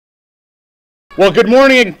Well, good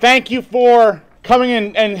morning, and thank you for coming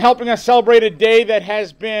in and helping us celebrate a day that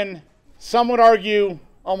has been, some would argue,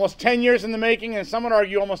 almost 10 years in the making, and some would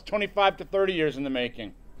argue almost 25 to 30 years in the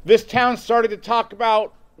making. This town started to talk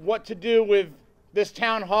about what to do with this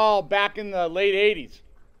town hall back in the late 80s,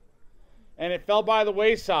 and it fell by the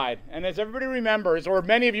wayside. And as everybody remembers, or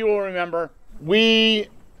many of you will remember, we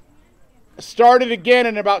started again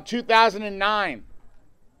in about 2009.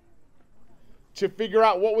 To figure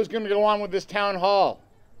out what was going to go on with this town hall,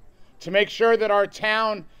 to make sure that our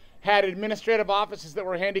town had administrative offices that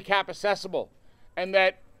were handicap accessible, and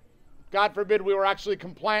that, God forbid, we were actually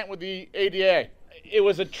compliant with the ADA. It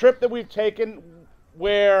was a trip that we've taken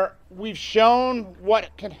where we've shown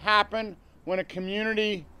what can happen when a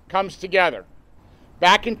community comes together.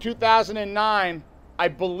 Back in 2009, I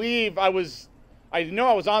know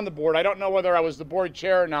I was on the board. I don't know whether I was the board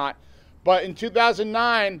chair or not, but in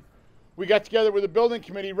 2009, we got together with the building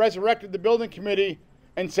committee, resurrected the building committee,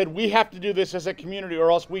 and said we have to do this as a community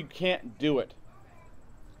or else we can't do it.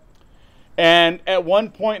 And at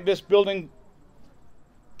one point, this building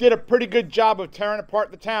did a pretty good job of tearing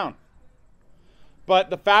apart the town. But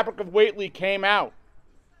the fabric of Whately came out,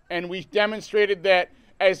 and we demonstrated that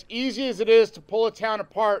as easy as it is to pull a town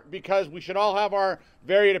apart because we should all have our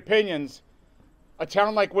varied opinions, a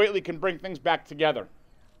town like Whately can bring things back together.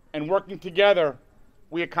 And working together,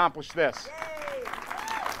 we accomplished this.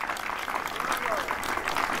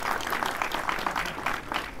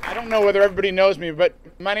 I don't know whether everybody knows me, but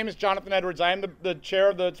my name is Jonathan Edwards. I am the chair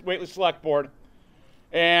of the Whately Select Board,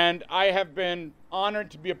 and I have been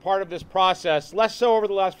honored to be a part of this process, less so over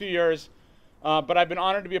the last few years, but I've been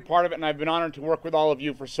honored to be a part of it, and I've been honored to work with all of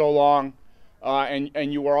you for so long,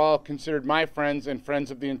 and you are all considered my friends and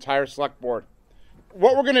friends of the entire Select Board.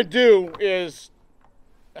 What we're going to do is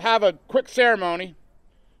have a quick ceremony.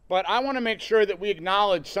 But I want to make sure that we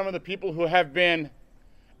acknowledge some of the people who have been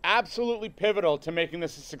absolutely pivotal to making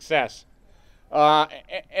this a success.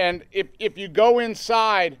 And if you go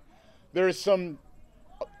inside, there's some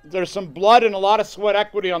blood and a lot of sweat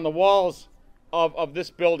equity on the walls of this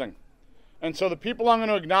building. And so the people I'm going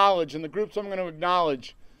to acknowledge and the groups I'm going to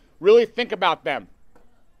acknowledge, really think about them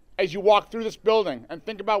as you walk through this building and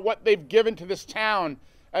think about what they've given to this town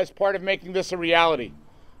as part of making this a reality,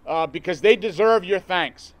 because they deserve your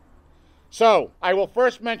thanks. So, I will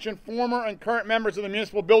first mention former and current members of the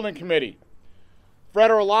Municipal Building Committee. Fred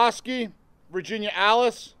Orlowski, Virginia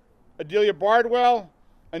Alice, Adelia Bardwell,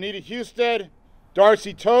 Anita Husted,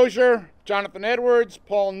 Darcy Tozier, Jonathan Edwards,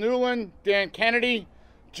 Paul Newland, Dan Kennedy,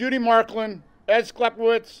 Judy Marklin, Ed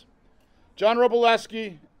Sklepowitz, John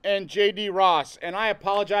Roboleski, and J.D. Ross. And I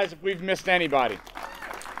apologize if we've missed anybody.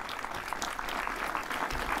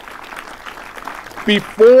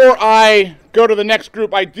 Before I go to the next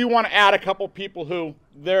group, I do want to add a couple people who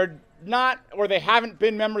they're not or they haven't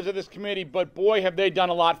been members of this committee, but boy, have they done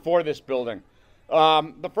a lot for this building.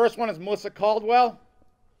 The first one is Melissa Caldwell,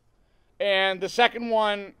 and the second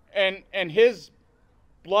one, and his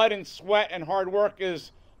blood and sweat and hard work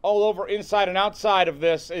is all over inside and outside of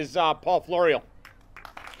this, is Paul Florial.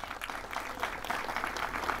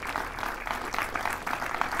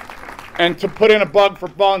 And to put in a bug for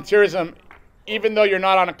volunteerism, even though you're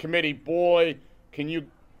not on a committee, boy, can you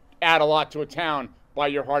add a lot to a town by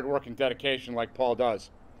your hard work and dedication like Paul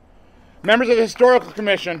does. Members of the Historical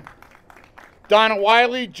Commission, Donna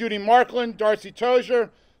Wiley, Judy Marklin, Darcy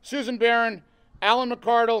Tozier, Susan Barron, Alan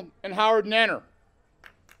McCardle, and Howard Nenner.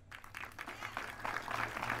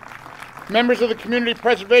 Members of the Community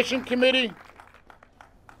Preservation Committee,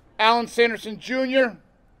 Alan Sanderson Jr.,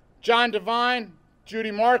 John Devine,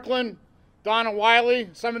 Judy Marklin, Donna Wiley,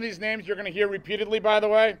 some of these names you're going to hear repeatedly, by the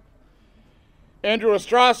way, Andrew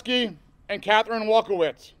Ostrowski, and Catherine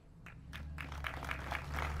Wolkowitz.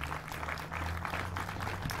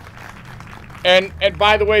 And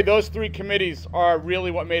by the way, those three committees are really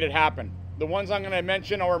what made it happen. The ones I'm going to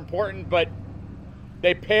mention are important, but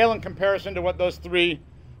they pale in comparison to what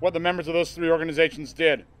the members of those three organizations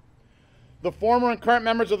did. The former and current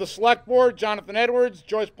members of the Select Board, Jonathan Edwards,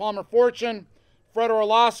 Joyce Palmer Fortune, Fred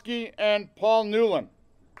Orlowski, and Paul Newland.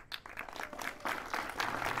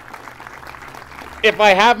 If I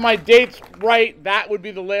have my dates right, that would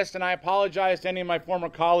be the list, and I apologize to any of my former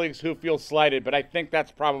colleagues who feel slighted, but I think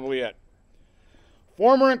that's probably it.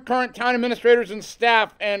 Former and current town administrators and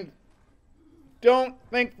staff, and don't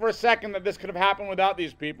think for a second that this could have happened without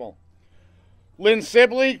these people. Lynn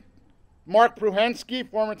Sibley, Mark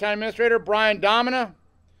Pruhensky, former town administrator, Brian Domina,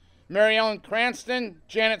 Mary Ellen Cranston,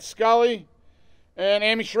 Janet Scully, and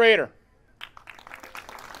Amy Schrader.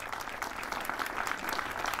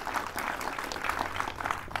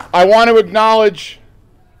 I want to acknowledge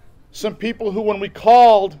some people who, when we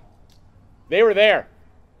called, they were there.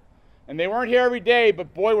 And they weren't here every day,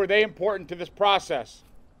 but boy, were they important to this process.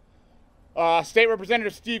 State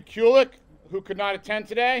Representative Steve Kulik, who could not attend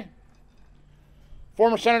today.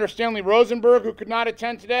 Former Senator Stanley Rosenberg, who could not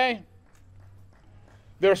attend today.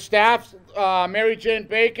 Their staffs, Mary Jane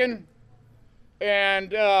Bacon,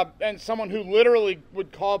 and someone who literally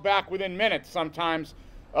would call back within minutes sometimes,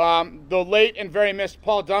 the late and very missed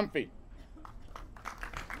Paul Dunphy.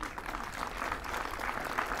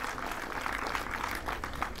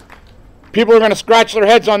 People are going to scratch their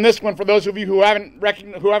heads on this one for those of you who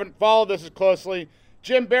haven't followed this as closely.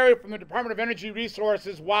 Jim Barry from the Department of Energy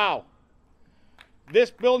Resources, wow. This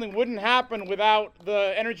building wouldn't happen without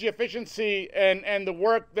the energy efficiency and the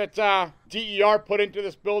work that DER put into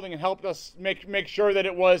this building and helped us make sure that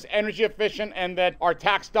it was energy efficient and that our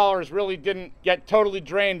tax dollars really didn't get totally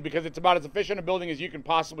drained, because it's about as efficient a building as you can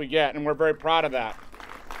possibly get, and we're very proud of that.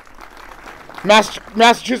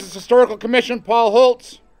 Massachusetts Historical Commission, Paul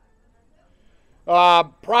Holtz.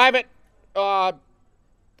 Private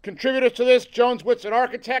contributors to this, Jones Whitson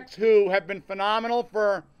Architects, who have been phenomenal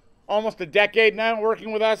for almost a decade now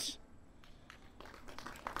working with us.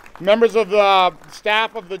 Members of the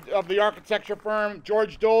staff of the architecture firm,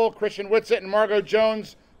 George Dole, Christian Whitsett, and Margot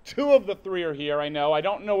Jones. 2 of the 3 are here, I know. I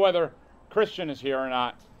don't know whether Christian is here or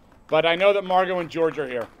not, but I know that Margot and George are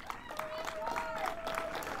here.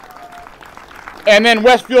 And then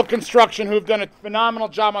Westfield Construction, who've done a phenomenal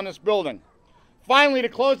job on this building. Finally, to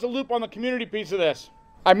close the loop on the community piece of this,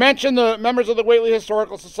 I mentioned the members of the Whately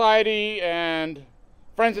Historical Society and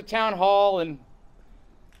Friends of Town Hall, and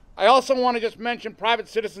I also want to just mention private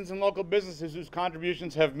citizens and local businesses whose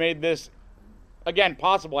contributions have made this, again,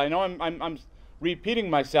 possible. I know I'm repeating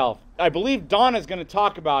myself. I believe Dawn is going to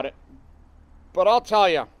talk about it, but I'll tell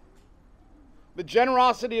you, the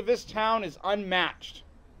generosity of this town is unmatched,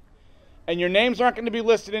 and your names aren't going to be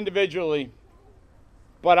listed individually,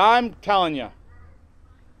 but I'm telling you,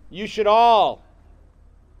 you should all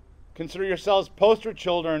consider yourselves poster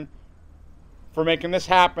children for making this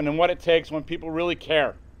happen and what it takes when people really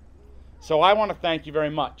care. So I want to thank you very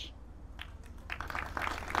much.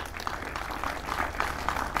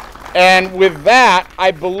 And with that,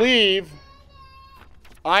 I believe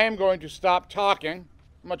I am going to stop talking,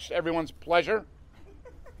 much to everyone's pleasure,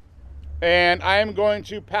 and I am going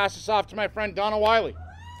to pass this off to my friend Donna Wiley.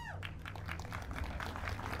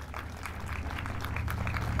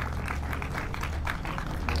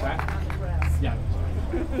 Yeah.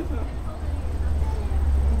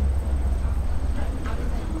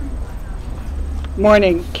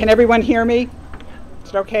 Morning. Can everyone hear me? Is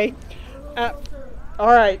it okay? All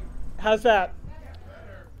right. How's that?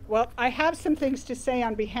 Well, I have some things to say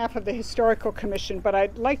on behalf of the Historical Commission, but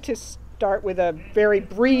I'd like to start with a very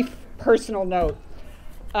brief personal note.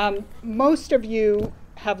 Most of you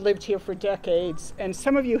have lived here for decades, and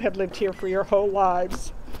some of you have lived here for your whole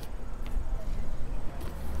lives.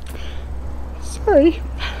 Sorry.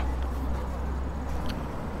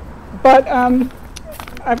 But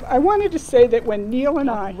I wanted to say that when Neil and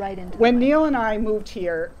I moved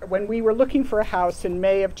here, when we were looking for a house in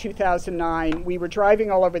May of 2009, we were driving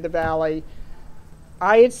all over the valley.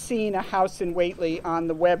 I had seen a house in Whately on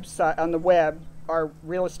the web. Our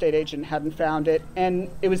real estate agent hadn't found it, and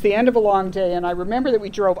it was the end of a long day, and I remember that we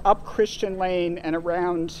drove up Christian Lane and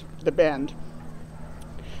around the bend.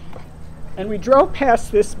 And we drove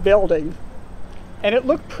past this building, and it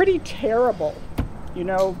looked pretty terrible. You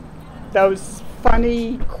know, those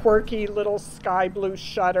funny, quirky little sky blue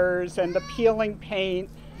shutters and the peeling paint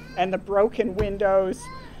and the broken windows.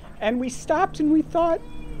 And we stopped and we thought,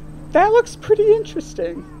 that looks pretty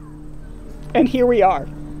interesting. And here we are.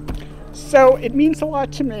 So it means a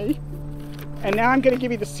lot to me. And now I'm going to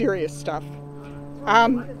give you the serious stuff.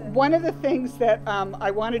 One of the things that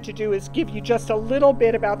I wanted to do is give you just a little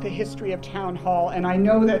bit about the history of Town Hall. And I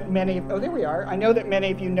know that I know that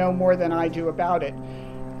many of you know more than I do about it.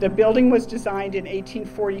 The building was designed in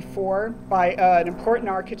 1844 by an important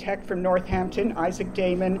architect from Northampton, Isaac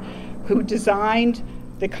Damon, who designed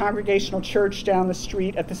the Congregational Church down the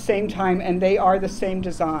street at the same time, and they are the same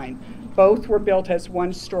design. Both were built as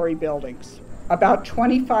one-story buildings. About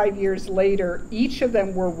 25 years later, each of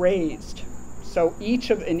them were raised. So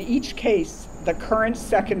in each case, the current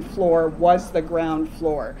second floor was the ground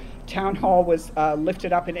floor. Town Hall was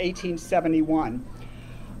lifted up in 1871.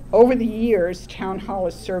 Over the years, Town Hall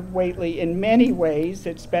has served Whately in many ways.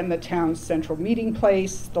 It's been the town's central meeting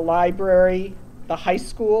place, the library, the high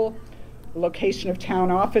school, the location of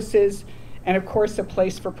town offices, and of course a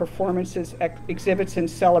place for performances, exhibits, and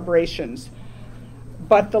celebrations.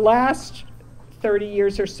 But the last 30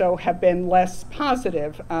 years or so have been less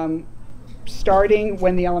positive. Starting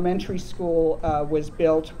when the elementary school was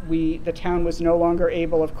built, the town was no longer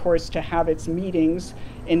able, of course, to have its meetings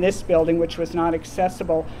in this building, which was not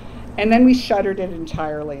accessible. And then we shuttered it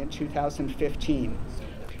entirely in 2015.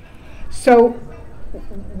 So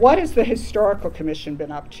what has the Historical Commission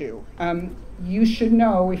been up to? You should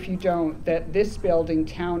know, if you don't, that this building,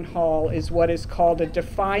 Town Hall, is what is called a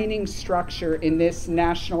defining structure in this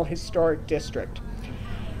National Historic District.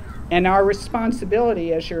 And our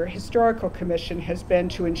responsibility as your Historical Commission has been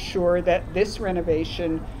to ensure that this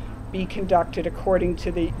renovation be conducted according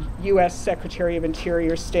to the U.S. Secretary of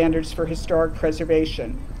Interior Standards for Historic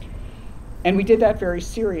Preservation. And we did that very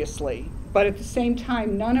seriously. But at the same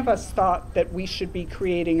time, none of us thought that we should be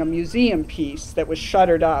creating a museum piece that was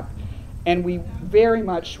shuttered up. And we very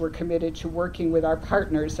much were committed to working with our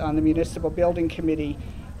partners on the Municipal Building Committee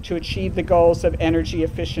to achieve the goals of energy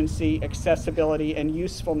efficiency, accessibility, and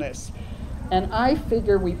usefulness. And I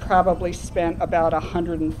figure we probably spent about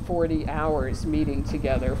 140 hours meeting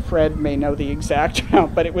together. Fred may know the exact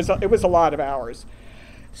amount, but it was a lot of hours.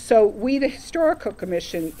 So we, the Historical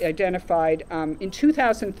Commission, identified in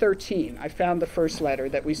 2013, I found the first letter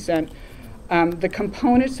that we sent, the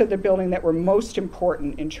components of the building that were most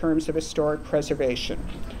important in terms of historic preservation.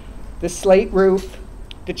 The slate roof,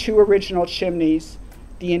 the 2 original chimneys,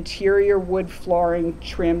 the interior wood flooring,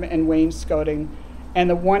 trim, and wainscoting, and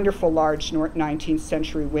the wonderful large 19th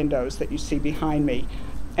century windows that you see behind me.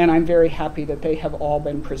 And I'm very happy that they have all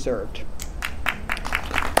been preserved.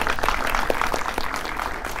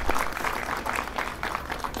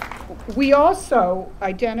 We also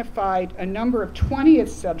identified a number of 20th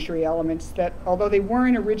century elements that, although they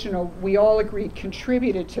weren't original, we all agreed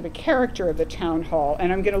contributed to the character of the town hall.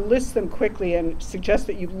 And I'm going to list them quickly and suggest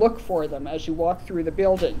that you look for them as you walk through the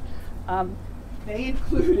building. They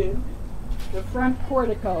included the front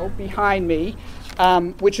portico behind me,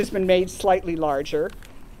 which has been made slightly larger,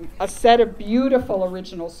 a set of beautiful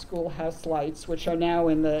original schoolhouse lights, which are now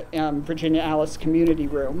in the Virginia Alice Community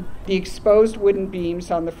Room, the exposed wooden beams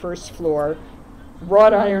on the first floor,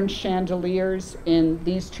 wrought iron chandeliers in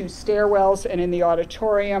these 2 stairwells and in the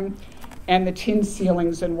auditorium, and the tin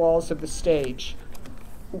ceilings and walls of the stage.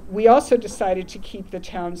 We also decided to keep the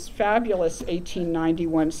town's fabulous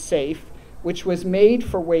 1891 safe, which was made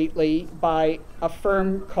for Whately by a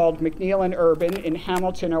firm called McNeil & Rribbon in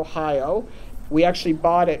Hamilton, Ohio. We actually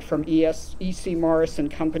bought it from E.C. Morris and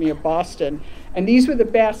Company of Boston, and these were the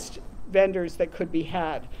best vendors that could be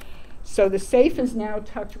had. So the safe is now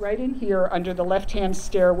tucked right in here under the left-hand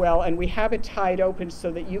stairwell, and we have it tied open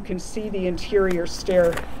so that you can see the interior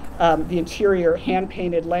the interior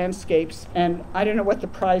hand-painted landscapes. And I don't know what the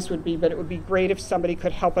prize would be, but it would be great if somebody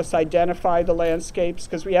could help us identify the landscapes,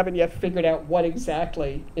 because we haven't yet figured out what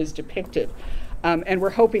exactly is depicted. And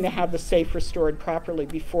we're hoping to have the safe restored properly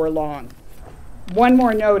before long. One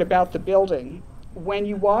more note about the building. When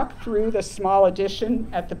you walk through the small addition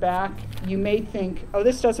at the back, you may think, oh,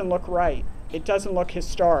 this doesn't look right. It doesn't look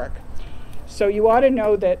historic. So you ought to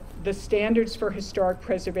know that the standards for historic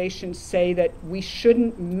preservation say that we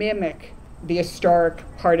shouldn't mimic the historic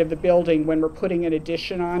part of the building when we're putting an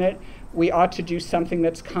addition on it. We ought to do something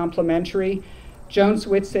that's complementary. Jones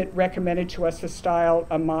Whitsitt recommended to us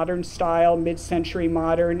a modern style, mid-century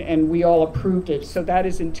modern, and we all approved it. So that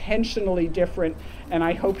is intentionally different, and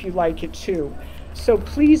I hope you like it too. So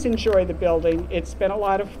please enjoy the building. It's been a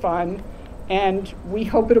lot of fun, and we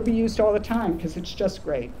hope it'll be used all the time because it's just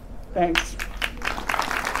great. Thanks.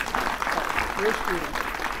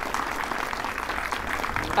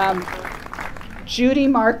 Judy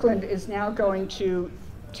Markland is now going to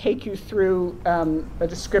take you through a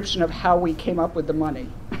description of how we came up with the money.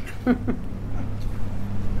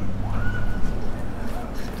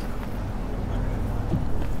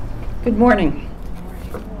 Good morning.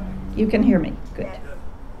 You can hear me. Good.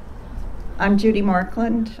 I'm Judy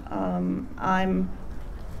Markland. I'm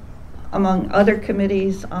among other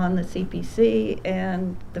committees on the CPC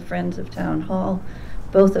and the Friends of Town Hall,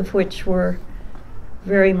 both of which were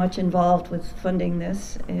very much involved with funding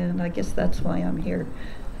this, and I guess that's why I'm here.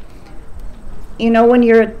 You know, when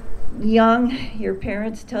you're young, your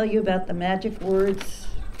parents tell you about the magic words,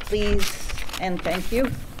 please and thank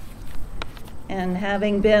you. And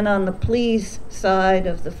having been on the please side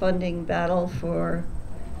of the funding battle for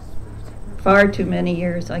far too many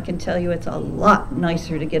years, I can tell you it's a lot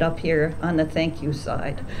nicer to get up here on the thank you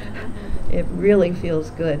side. It really feels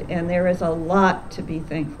good, and there is a lot to be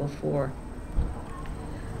thankful for.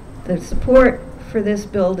 The support for this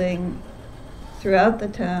building throughout the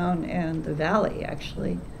town and the valley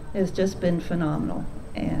actually has just been phenomenal,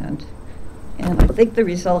 and I think the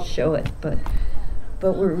results show it. But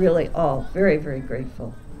but we're really all very, very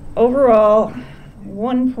grateful. Overall,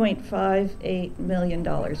 $1.58 million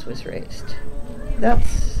was raised.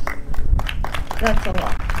 That's a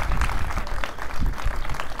lot.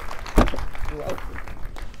 Whoa.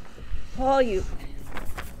 Paul, you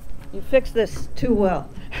fixed this too well.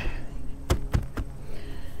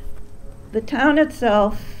 The town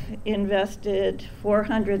itself invested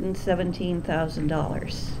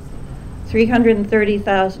 $417,000.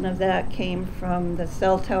 $330,000 of that came from the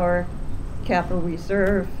cell tower capital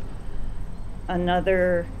reserve,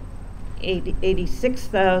 another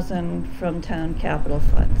 $86,000 from town capital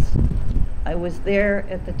funds. I was there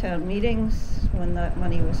at the town meetings when that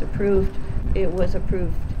money was approved. It was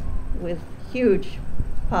approved with huge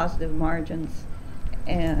positive margins,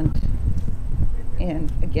 and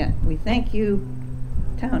again, we thank you,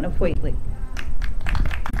 Town of Whately.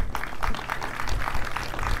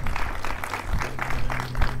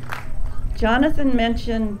 Jonathan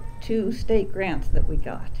mentioned 2 state grants that we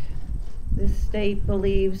got. This state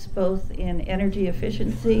believes both in energy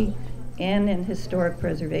efficiency and in historic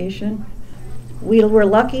preservation. We were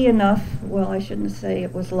lucky enough, well, I shouldn't say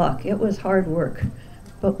it was luck, it was hard work,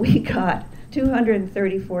 but we got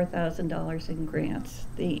 $234,000 in grants.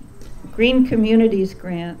 The Green Communities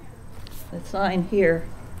grant, the sign here,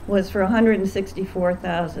 was for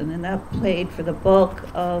 $164,000, and that paid for the bulk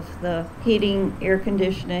of the heating, air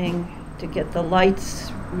conditioning, to get the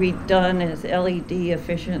lights redone as LED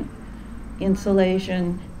efficient,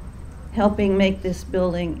 insulation, helping make this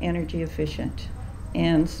building energy efficient.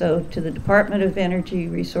 And so to the Department of Energy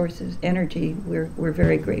Resources, Energy, we're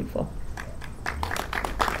very grateful.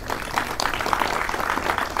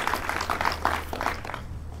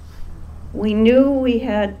 We knew we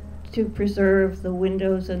had to preserve the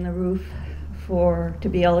windows and the roof to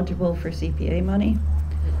be eligible for CPA money.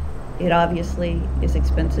 It obviously is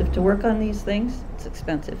expensive to work on these things. It's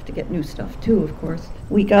expensive to get new stuff too, of course.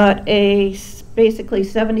 We got basically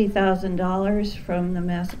 $70,000 from the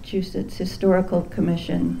Massachusetts Historical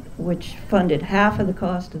Commission, which funded half of the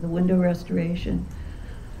cost of the window restoration,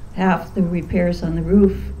 half the repairs on the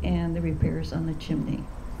roof, and the repairs on the chimney.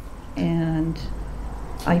 And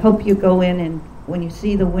I hope you go in and when you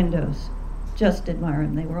see the windows, just admire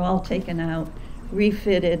them. They were all taken out,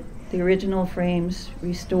 refitted, the original frames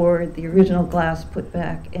restored, the original glass put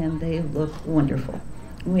back, and they look wonderful.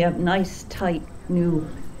 And we have nice, tight, new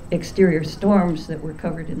exterior storms that were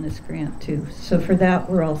covered in this grant too. So for that,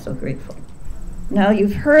 we're also grateful. Now,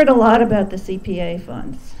 you've heard a lot about the CPA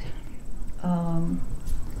funds.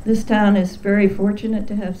 This town is very fortunate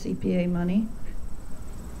to have CPA money.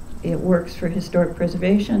 It works for historic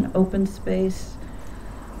preservation, open space,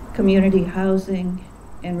 community housing,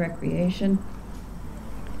 and recreation.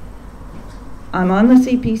 I'm on the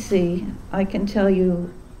CPC. I can tell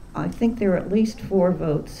you, I think there are at least 4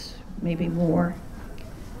 votes, maybe more.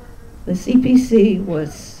 The CPC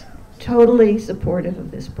was totally supportive of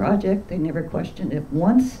this project. They never questioned it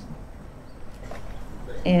once.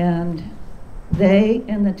 And they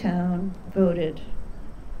and the town voted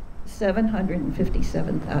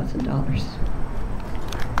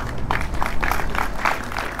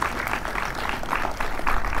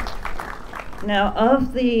 $757,000. Now,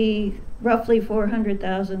 of the roughly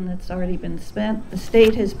 $400,000 that's already been spent, the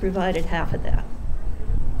state has provided half of that.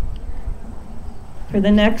 For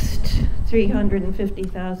the next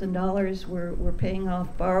 $350,000, we're paying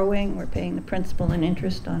off borrowing. We're paying the principal and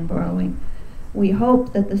interest on borrowing. We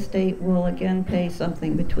hope that the state will again pay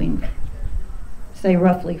something between, say,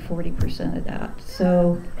 roughly 40% of that.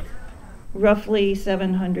 So roughly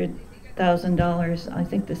 $700,000, I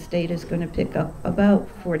think the state is going to pick up about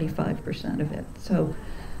 45% of it. So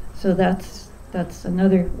that's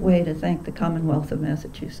another way to thank the Commonwealth of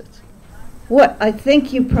Massachusetts. What I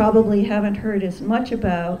think you probably haven't heard as much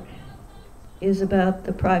about is about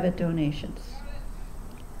the private donations.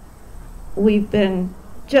 We've been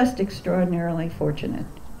just extraordinarily fortunate.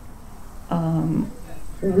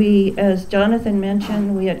 We, as Jonathan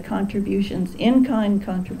mentioned, we had contributions, in-kind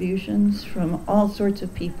contributions from all sorts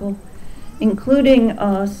of people, including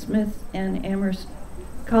Smith and Amherst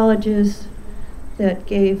colleges that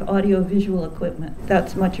gave audio-visual equipment.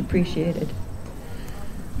 That's much appreciated.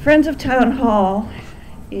 Friends of Town Hall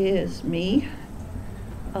is me,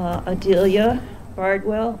 Adelia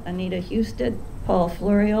Bardwell, Anita Husted, Paul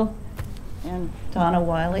Florial, and Donna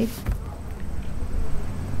Wiley.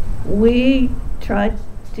 We tried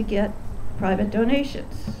to get private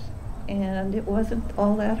donations, and it wasn't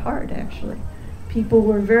all that hard, actually. People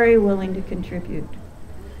were very willing to contribute.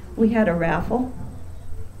 We had a raffle.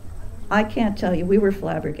 I can't tell you, we were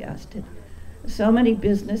flabbergasted. So many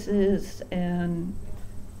businesses and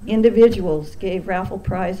individuals gave raffle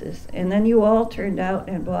prizes, and then you all turned out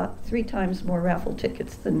and bought 3 times more raffle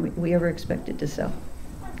tickets than we ever expected to sell.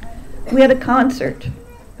 We had a concert.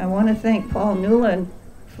 I want to thank Paul Newland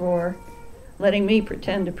for letting me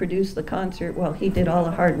pretend to produce the concert while he did all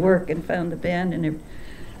the hard work and found the band and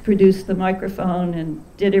produced the microphone and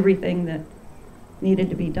did everything that needed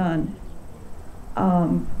to be done.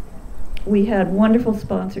 We had wonderful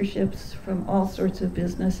sponsorships from all sorts of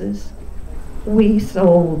businesses. We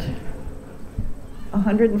sold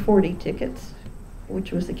 140 tickets,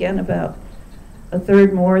 which was again about a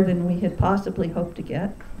third more than we had possibly hoped to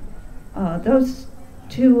get. Those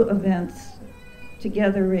 2 events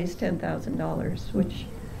together raised $10,000, which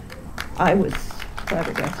I was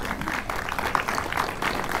flabbergasted.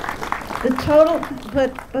 The total,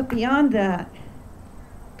 but beyond that,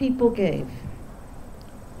 people gave.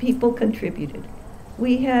 People contributed.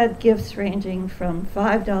 We had gifts ranging from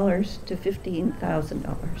 $5 to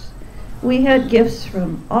 $15,000. We had gifts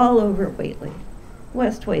from all over Whately,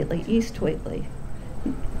 West Whately, East Whately.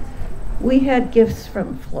 We had gifts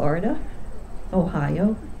from Florida,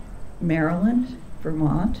 Ohio, Maryland,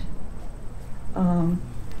 Vermont.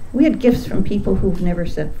 We had gifts from people who've never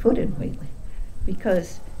set foot in Whately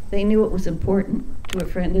because they knew it was important to a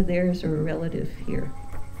friend of theirs or a relative here.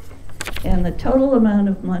 And the total amount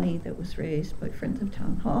of money that was raised by Friends of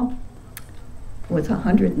Town Hall was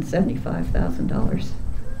 $175,000.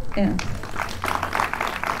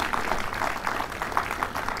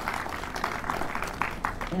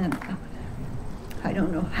 And I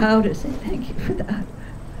don't know how to say thank you for that.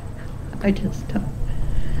 I just don't.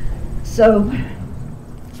 So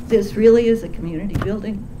this really is a community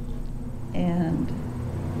building, and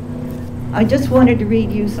I just wanted to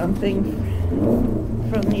read you something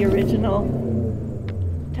from the original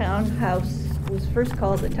townhouse. It was first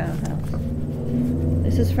called the townhouse.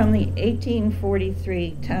 This is from the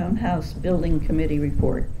 1843 Townhouse Building Committee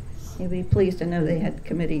report. You'll be pleased to know they had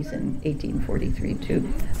committees in 1843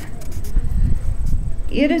 too.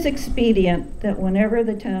 It is expedient that whenever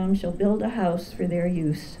the town shall build a house for their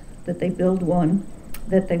use, that they build one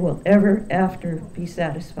that they will ever after be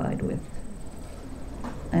satisfied with.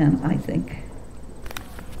 And I think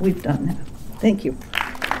we've done that. Thank you.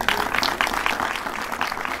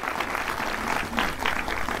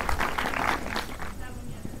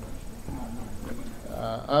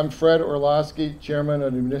 I'm Fred Orlowski, Chairman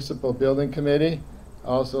of the Municipal Building Committee,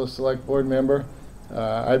 also a Select Board member.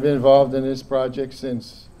 I've been involved in this project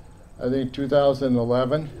since, I think,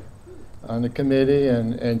 2011 on the committee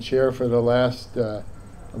and chair for the last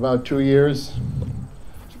about 2 years.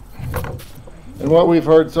 And what we've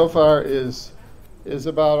heard so far is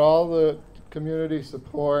about all the community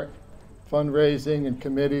support, fundraising, and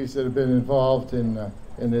committees that have been involved in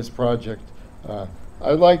this project.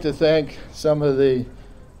 I'd like to thank some of the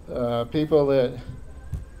people that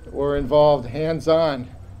were involved hands-on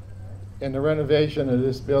in the renovation of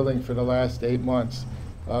this building for the last 8 months.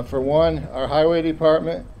 For one, our highway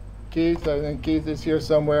department, Keith, I think Keith is here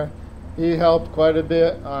somewhere. He helped quite a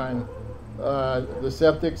bit on the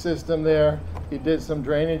septic system there. He did some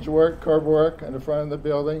drainage work, curb work in the front of the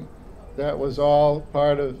building. That was all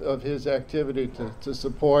part of his activity to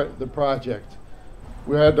support the project.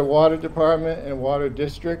 We had the water department and water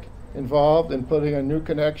district involved in putting a new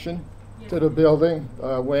connection to the building.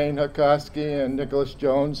 Wayne Hukoski and Nicholas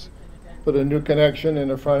Jones put a new connection in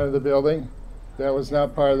the front of the building. That was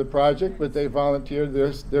not part of the project, but they volunteered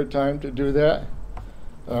their time to do that.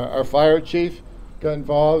 Our fire chief got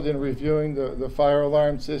involved in reviewing the fire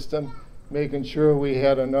alarm system, making sure we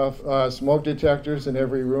had enough smoke detectors in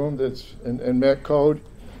every room that's and met code.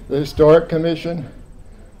 The Historic Commission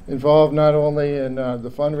involved not only in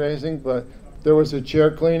the fundraising, but there was a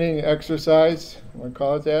chair cleaning exercise, we'll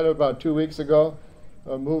call it that, about 2 weeks ago,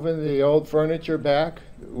 moving the old furniture back.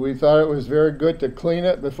 We thought it was very good to clean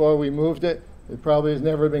it before we moved it. It probably has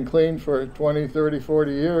never been cleaned for 20, 30,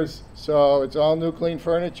 40 years. So it's all new clean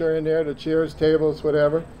furniture in there, the chairs, tables,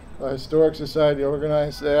 whatever. Historic Society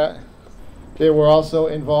organized that. They were also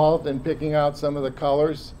involved in picking out some of the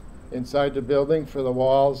colors inside the building for the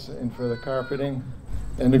walls and for the carpeting.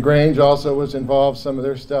 And the Grange also was involved. Some of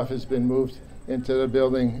their stuff has been moved into the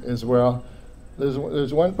building as well.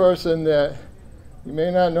 There's one person that you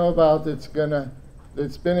may not know about that's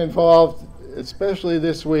been involved, especially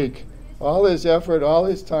this week. All his effort, all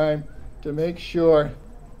his time to make sure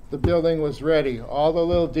the building was ready. All the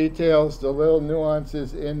little details, the little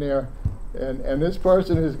nuances in there. And this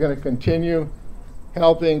person is going to continue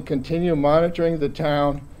monitoring the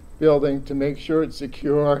town building to make sure it's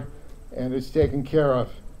secure and it's taken care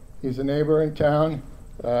of. He's a neighbor in town.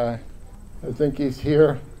 I think he's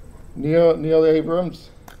here. Neil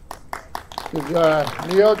Abrams.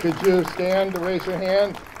 Neil, could you stand to raise your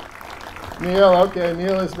hand? Neil, okay,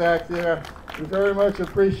 Neil is back there. We very much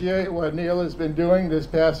appreciate what Neil has been doing this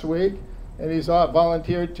past week, and he's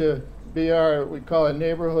volunteered to be our, we call it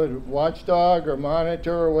neighborhood watchdog or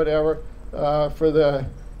monitor or whatever, for the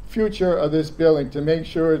future of this building, to make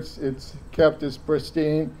sure it's kept as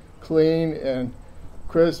pristine, clean, and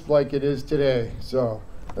crisp like it is today. So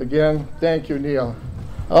again, thank you, Neil.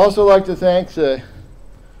 I'd also like to thank the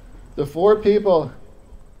 4 people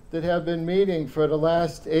that have been meeting for the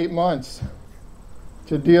last 8 months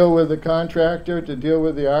to deal with the contractor, to deal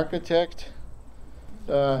with the architect.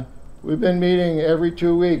 We've been meeting every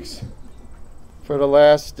 2 weeks for the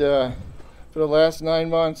last 9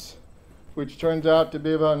 months, which turns out to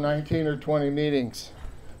be about 19 or 20 meetings.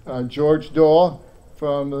 George Dole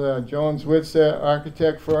from the Jones Whitsett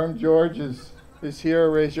architect firm. George is here.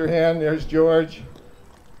 Raise your hand. There's George.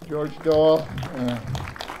 George Dole.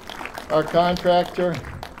 Our contractor,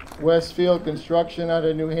 Westfield Construction out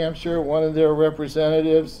of New Hampshire, one of their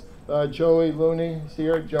representatives, Joey Looney, is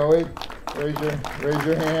here. Joey, raise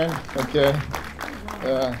your hand. Okay.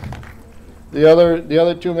 The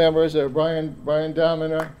other 2 members are Brian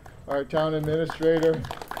Domina, our town administrator,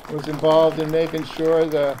 was involved in making sure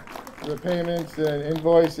the payments and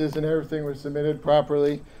invoices and everything were submitted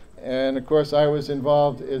properly, and of course I was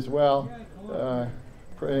involved as well,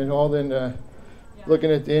 in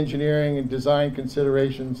looking at the engineering and design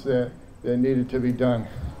considerations that needed to be done.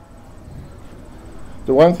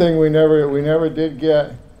 The one thing we never did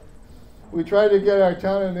get, we tried to get our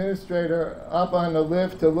town administrator up on the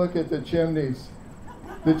lift to look at the chimneys.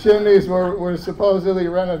 The chimneys were supposedly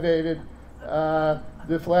renovated,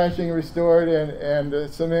 the flashing restored, and the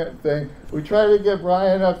cement thing. We tried to get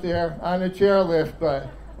Brian up there on the chairlift, but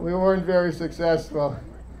we weren't very successful.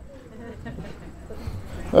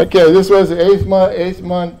 Okay, this was the eighth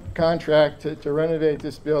month contract to renovate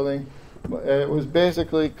this building. It was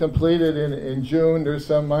basically completed in June. There's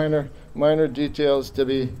some minor details to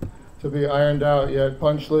be ironed out yet,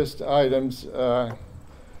 punch list items. The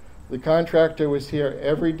contractor was here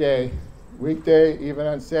every day, weekday, even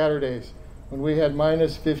on Saturdays. When we had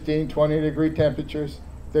minus 15, 20-degree temperatures,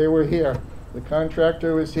 they were here. The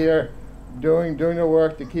contractor was here doing the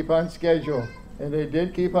work to keep on schedule. And they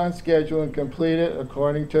did keep on schedule and complete it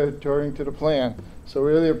according to the plan. So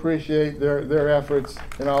really appreciate their efforts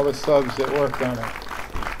and all the subs that worked on it.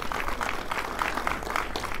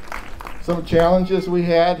 Some challenges we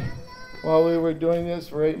had while we were doing this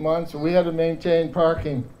for 8 months. We had to maintain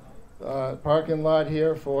parking lot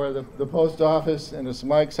here for the post office and the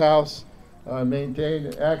Smike's house,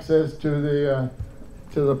 maintain access to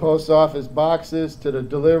the post office boxes, to the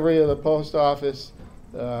delivery of the post office.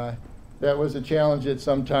 That was a challenge at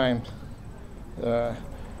some times.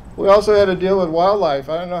 We also had to deal with wildlife.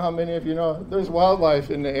 I don't know how many of you know, there's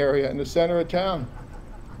wildlife in the area, in the center of town.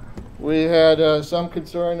 We had some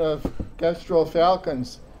concern of kestrel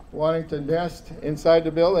falcons wanting to nest inside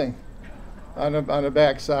the building on the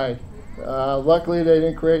back side. Luckily they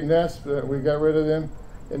didn't create nests, but we got rid of them.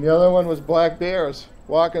 And the other one was black bears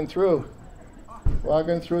walking through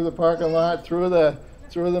the parking lot, through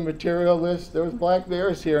the material list. There was black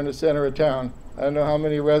bears here in the center of town. I don't know how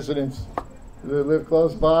many residents that live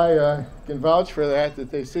close by can vouch for that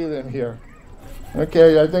they see them here.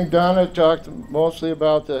 Okay, I think Donna talked mostly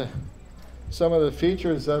about some of the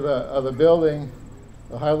features of the building,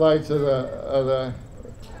 the highlights of the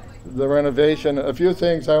renovation. A few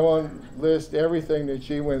things, I won't list everything that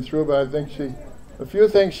she went through, but I think a few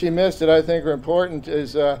things she missed that I think are important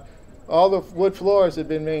is all the wood floors have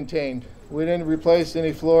been maintained. We didn't replace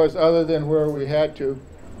any floors other than where we had to.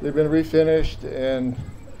 They've been refinished, and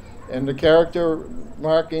the character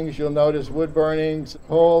markings, you'll notice wood burnings,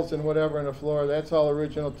 holes and whatever in the floor, that's all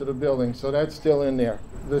original to the building, so that's still in there.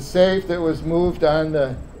 The safe that was moved on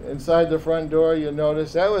inside the front door, you'll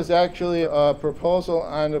notice, that was actually a proposal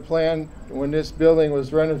on the plan when this building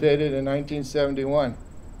was renovated in 1971.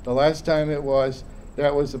 The last time that was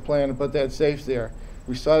the plan to put that safe there.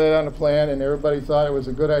 We saw that on the plan and everybody thought it was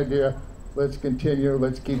a good idea. Let's continue,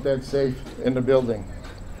 let's keep that safe in the building.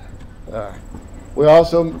 We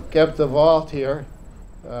also kept the vault here.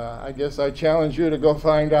 I guess I challenge you to go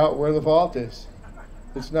find out where the vault is.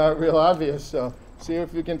 It's not real obvious, so see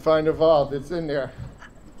if you can find a vault. It's in there.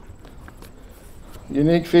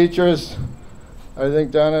 Unique features, I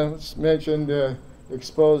think Donna mentioned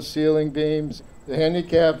exposed ceiling beams, the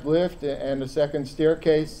handicap lift and the second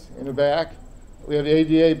staircase in the back. We have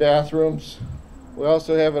ADA bathrooms. We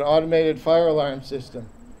also have an automated fire alarm system.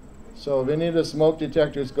 So if any of the smoke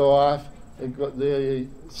detectors go off, the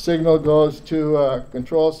signal goes to a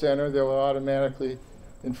control center that will automatically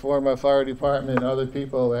inform our fire department and other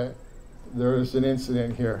people that there is an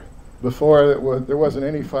incident here. Before, there wasn't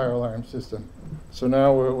any fire alarm system. So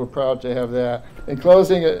now we're proud to have that. In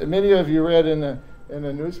closing, many of you read in the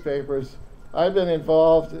newspapers, I've been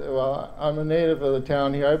involved, well, I'm a native of the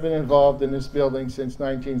town here. I've been involved in this building since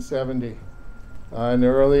 1970. In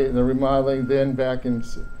the remodeling then back in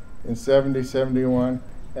 70, 71,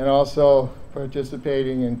 and also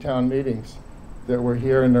participating in town meetings that were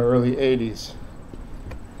here in the early 80s.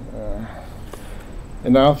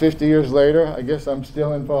 And now 50 years later, I guess I'm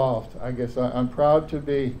still involved. I guess I'm proud to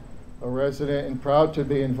be a resident and proud to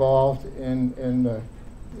be involved in the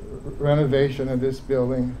renovation of this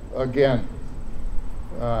building again.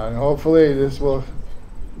 And hopefully this will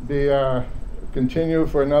be continue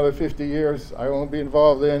for another 50 years. I won't be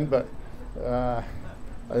involved in, but I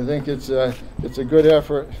think it's a good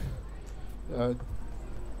effort.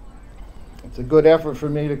 It's a good effort for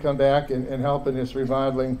me to come back and help in this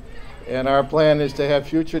remodeling. And our plan is to have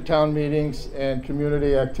future town meetings and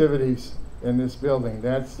community activities in this building.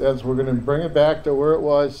 We're going to bring it back to where it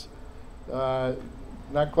was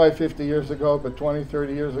not quite 50 years ago, but 20,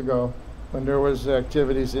 30 years ago when there was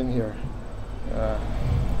activities in here.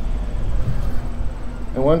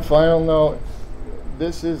 And one final note,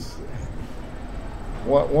 this is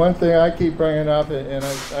one thing I keep bringing up, and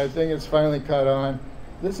I think it's finally caught on.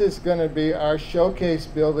 This is going to be our showcase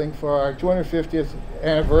building for our 250th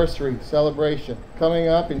anniversary celebration coming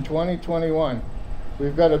up in 2021.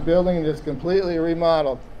 We've got a building that's completely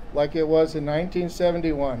remodeled like it was in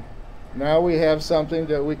 1971. Now we have something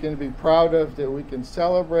that we can be proud of, that we can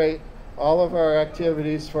celebrate all of our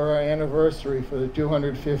activities for our anniversary for the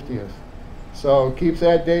 250th. So keep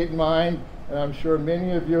that date in mind, and I'm sure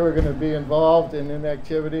many of you are going to be involved in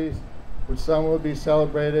activities, which some will be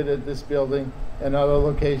celebrated at this building and other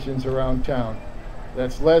locations around town.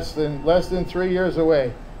 That's less than 3 years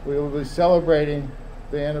away. We will be celebrating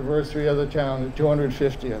the anniversary of the town, the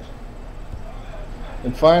 250th.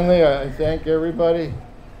 And finally, I thank everybody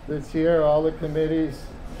that's here, all the committees.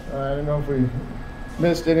 I don't know if we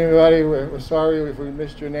missed anybody. We're sorry if we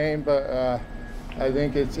missed your name, but I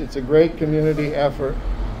think it's a great community effort.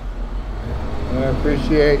 And I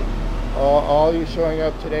appreciate all you showing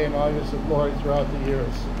up today and all your support throughout the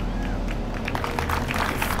years.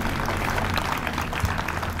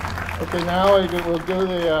 Okay, now we'll do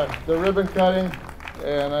the ribbon cutting,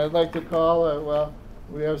 and I'd like to call, well,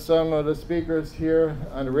 we have some of the speakers here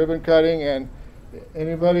on the ribbon cutting, and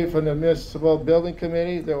anybody from the Municipal Building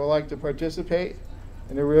Committee that would like to participate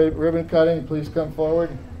in the ribbon cutting, please come forward.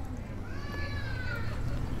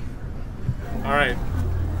 All right,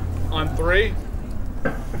 on 3,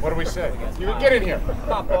 what do we say? You can get in here.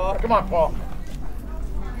 Come on, Paul. Come on, Paul.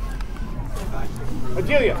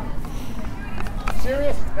 Adelia.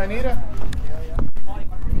 Serious? Anita?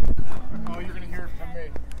 Oh, you're going to hear it from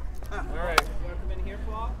me. All right. You want to come in here,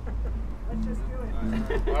 Paul? Let's just do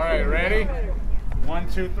it. All right, ready?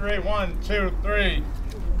 1, 2, 3. 1, 2, 3.